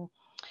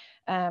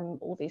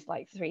all these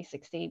like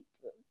 360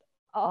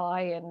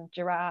 eye and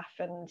giraffe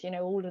and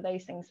all of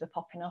those things were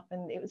popping up,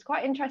 and it was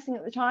quite interesting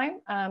at the time,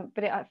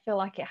 but I feel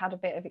like it had a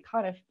bit of it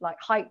kind of like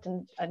hyped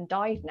and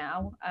died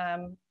now.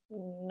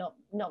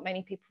 Not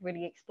many people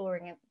really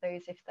exploring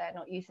those if they're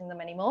not using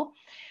them anymore.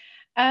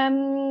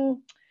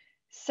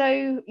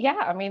 So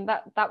yeah, I mean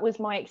that was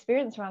my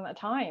experience around that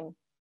time.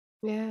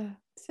 Yeah,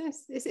 so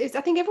it's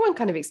I think everyone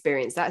kind of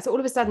experienced that. So all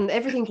of a sudden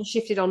everything has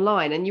shifted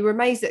online, and you were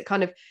amazed at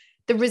kind of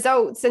the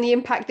results and the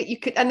impact that you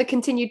could, and the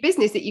continued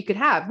business that you could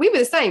have. We were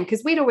the same,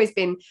 because we'd always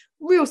been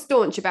real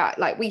staunch about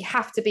like, we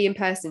have to be in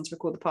person to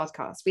record the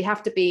podcast. We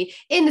have to be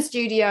in the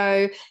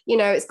studio.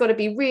 It's got to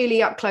be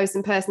really up close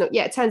and personal.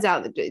 Yeah, it turns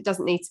out that it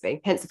doesn't need to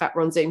be. Hence the fact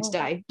we're on Zoom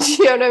today. Do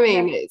you know what I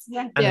mean?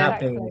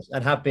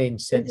 Have been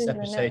since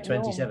episode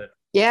 27.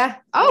 Yeah.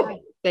 Oh,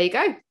 there you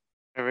go.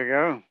 There we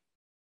go.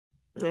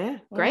 Yeah,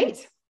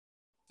 great.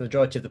 The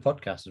majority of the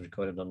podcast is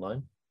recorded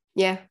online.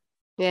 Yeah.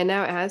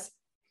 Now it has.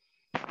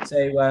 So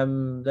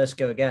let's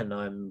go again.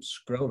 I'm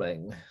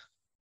scrolling.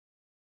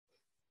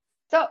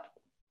 Stop.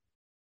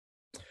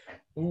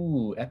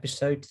 Ooh,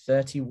 episode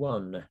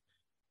 31,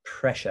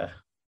 pressure.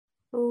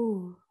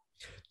 Ooh.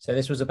 So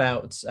this was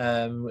about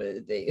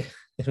it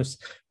was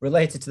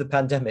related to the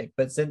pandemic,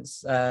 but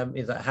since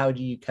is that how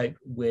do you cope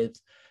with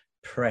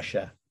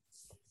pressure?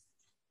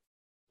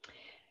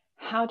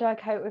 How do I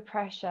cope with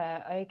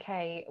pressure?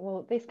 Okay,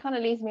 well, this kind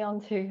of leads me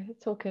on to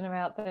talking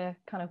about the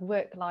kind of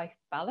work-life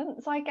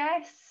balance, I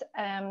guess.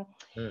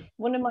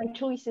 One of my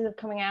choices of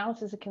coming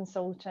out as a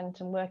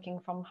consultant and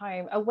working from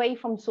home, away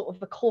from sort of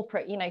the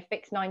corporate,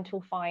 fixed 9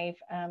 to 5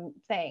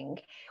 thing,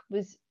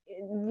 was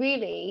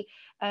really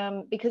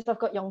because I've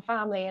got young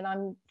family and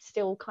I'm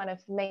still kind of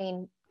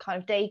main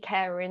kind of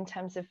daycare in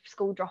terms of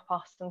school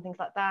drop-offs and things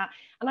like that.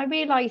 And I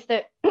realised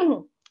that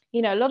a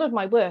lot of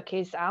my work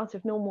is out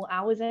of normal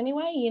hours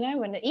anyway,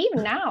 and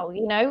even now,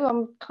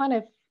 I'm kind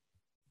of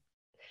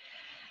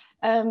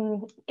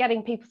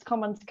getting people to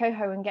come onto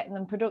Coho and getting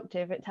them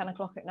productive at 10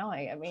 o'clock at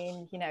night. I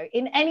mean,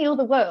 in any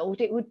other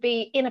world, it would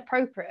be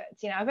inappropriate.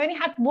 I've only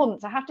had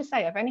once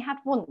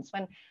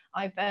when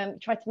I've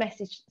tried to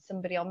message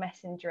somebody on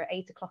Messenger at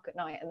 8 o'clock at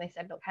night, and they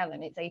said, look,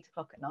 Helen, it's 8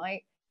 o'clock at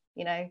night.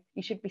 You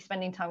should be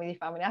spending time with your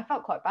family. I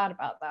felt quite bad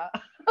about that.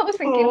 I was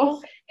thinking,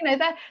 well,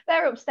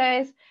 they're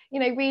upstairs,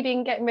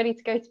 reading, getting ready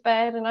to go to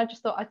bed, and I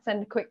just thought I'd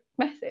send a quick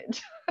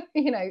message.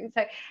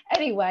 So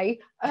anyway,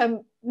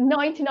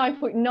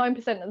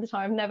 99.9% of the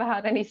time I've never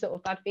had any sort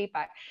of bad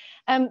feedback.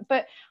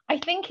 But I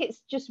think it's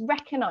just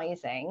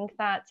recognizing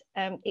that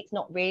it's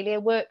not really a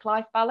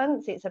work-life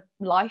balance, it's a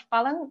life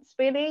balance,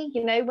 really.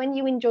 When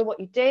you enjoy what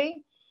you do,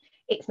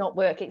 it's not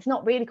work. It's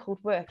not really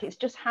called work. It's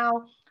just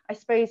how, I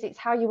suppose, it's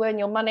how you earn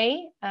your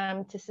money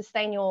to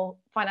sustain your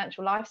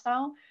financial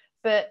lifestyle.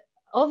 But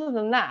other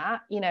than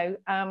that,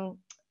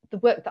 the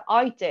work that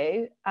I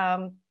do,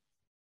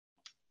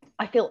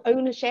 I feel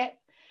ownership.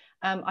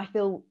 I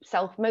feel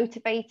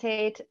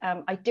self-motivated.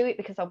 I do it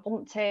because I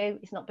want to.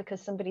 It's not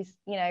because somebody's,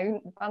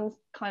 I'm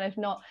kind of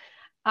not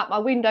at my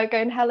window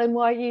going, Helen,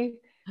 why are you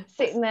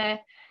sitting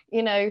there,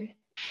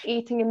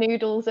 eating your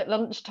noodles at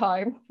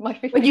lunchtime?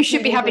 When you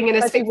should be having an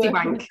asphyxie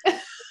wank.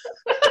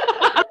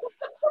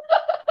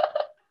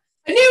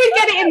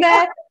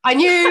 I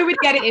knew we'd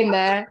get it in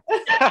there.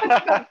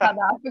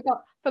 I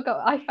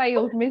forgot. I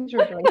failed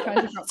miserably.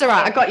 It's all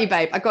right. I got you,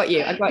 babe. I got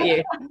you.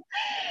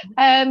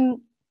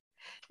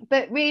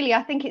 But really,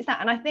 I think it's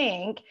that. And I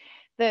think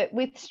that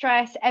with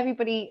stress,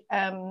 everybody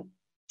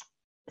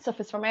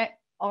suffers from it.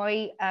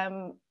 I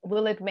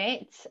will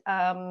admit,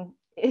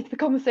 if the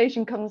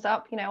conversation comes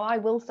up, I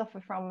will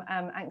suffer from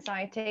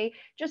anxiety,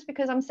 just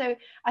because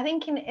I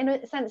think in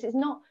a sense, it's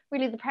not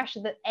really the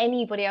pressure that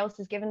anybody else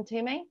has given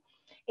to me.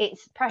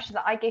 It's pressure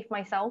that I give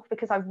myself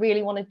because I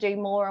really want to do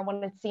more. I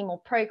want to see more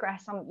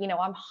progress.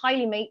 I'm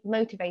highly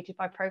motivated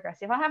by progress.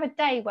 If I have a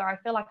day where I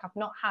feel like I've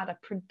not had a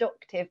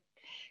productive,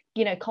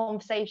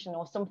 conversation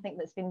or something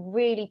that's been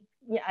really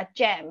a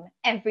gem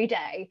every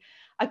day,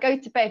 I go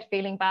to bed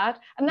feeling bad.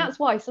 And that's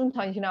why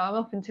sometimes, I'm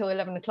up until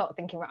 11 o'clock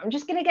thinking, right, I'm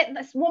just going to get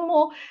this one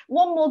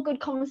more good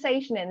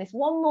conversation in, this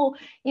one more,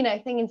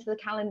 thing into the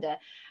calendar.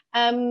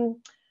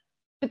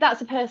 But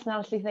that's a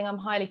personality thing. I'm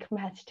highly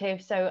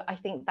competitive. So I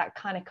think that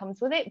kind of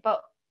comes with it.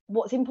 But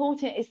what's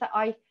important is that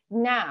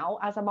now,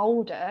 as I'm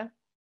older,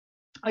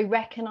 I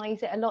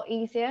recognize it a lot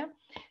easier.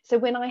 So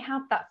when I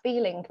have that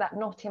feeling, that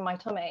knot in my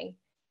tummy,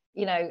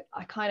 I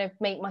kind of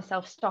make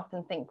myself stop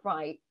and think,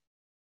 right,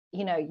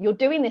 you're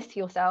doing this to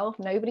yourself.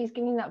 Nobody's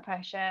giving you that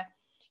pressure.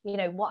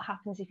 What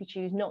happens if you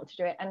choose not to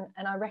do it?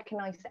 And I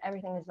recognize that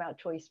everything is about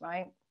choice,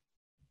 right?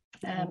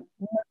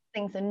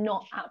 Things are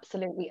not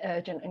absolutely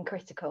urgent and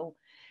critical.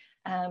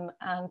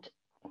 And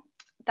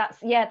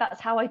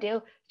that's how I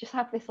deal. Just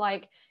have this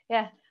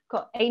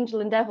got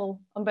angel and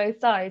devil on both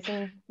sides,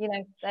 and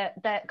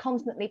they're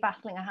constantly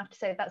battling. I have to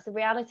say that's the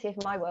reality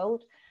of my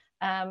world.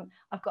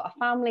 I've got a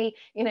family,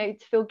 to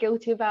feel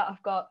guilty about.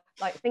 I've got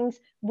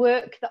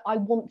work that I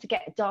want to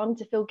get done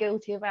to feel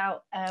guilty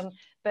about.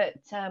 But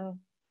I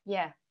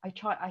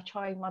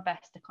try my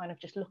best to kind of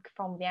just look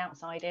from the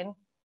outside in.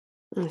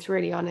 It's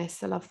really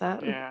honest. I love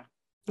that. Yeah,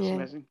 it's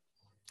amazing.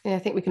 Yeah, I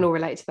think we can all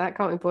relate to that,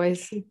 can't we,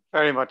 boys?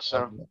 Very much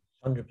so.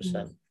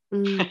 100%.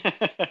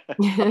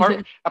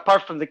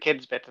 Apart from the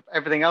kids bit,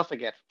 everything else I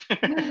get.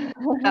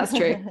 That's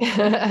true.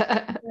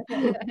 Yeah,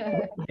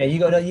 you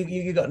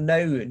got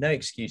no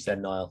excuse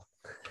then, Niall.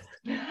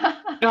 No,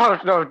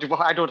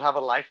 I don't have a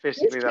life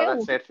basically.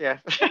 That's it. Yeah.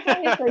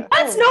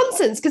 That's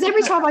nonsense, because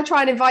every time I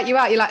try and invite you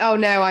out, you're like, oh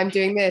no, I'm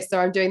doing this or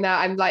I'm doing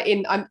that. I'm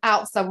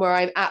out somewhere,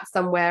 I'm at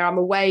somewhere, I'm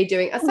away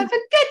doing. I said, for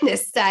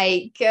goodness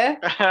sake.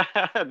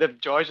 The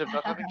joys of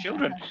not having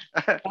children.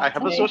 I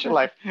have a social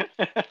life.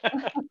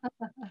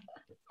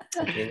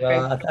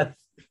 Well,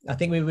 I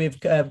think we've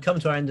come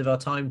to our end of our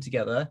time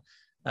together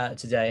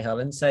today,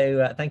 Helen.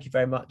 So thank you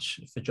very much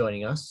for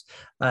joining us.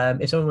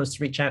 If someone wants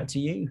to reach out to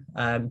you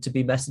to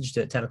be messaged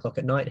at 10 o'clock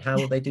at night, how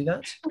will they do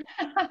that?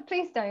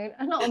 Please don't,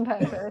 not on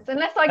purpose,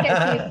 unless I get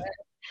to it,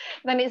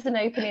 then it's an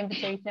open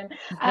invitation.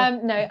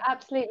 No,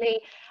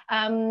 absolutely.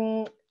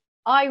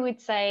 I would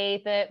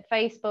say that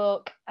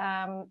Facebook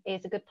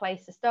is a good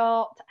place to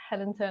start.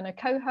 Helen Turner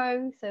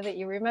Coho, so that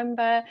you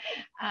remember.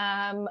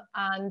 And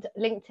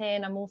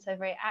LinkedIn, I'm also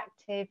very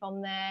active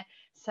on there.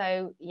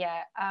 So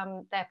yeah,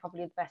 they're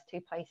probably the best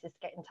two places to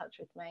get in touch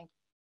with me.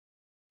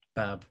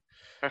 Fab.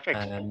 Perfect.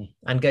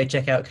 And go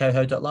check out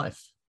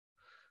coho.life.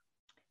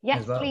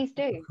 Yes, well, please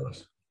do. Of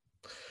course.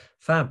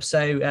 Fab.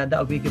 So that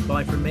would be a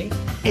goodbye from me.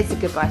 It's a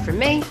goodbye from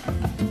me.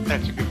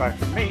 That's a goodbye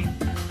from me.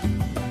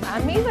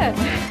 And me then.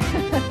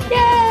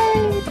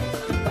 Yay!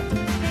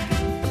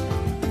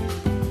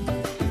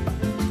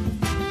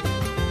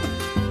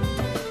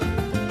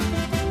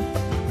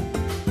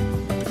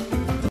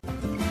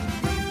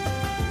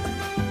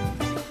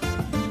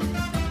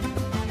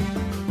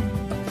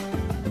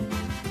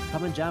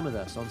 Come and jam with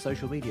us on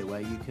social media,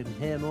 where you can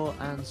hear more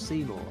and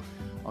see more.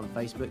 On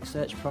Facebook,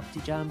 search Property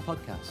Jam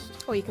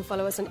Podcast. Or you can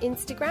follow us on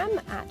Instagram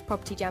at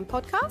Property Jam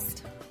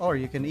Podcast. Or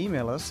you can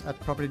email us at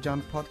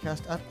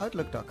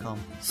propertyjampodcast@outlook.com.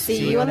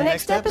 See you on the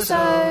next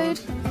episode.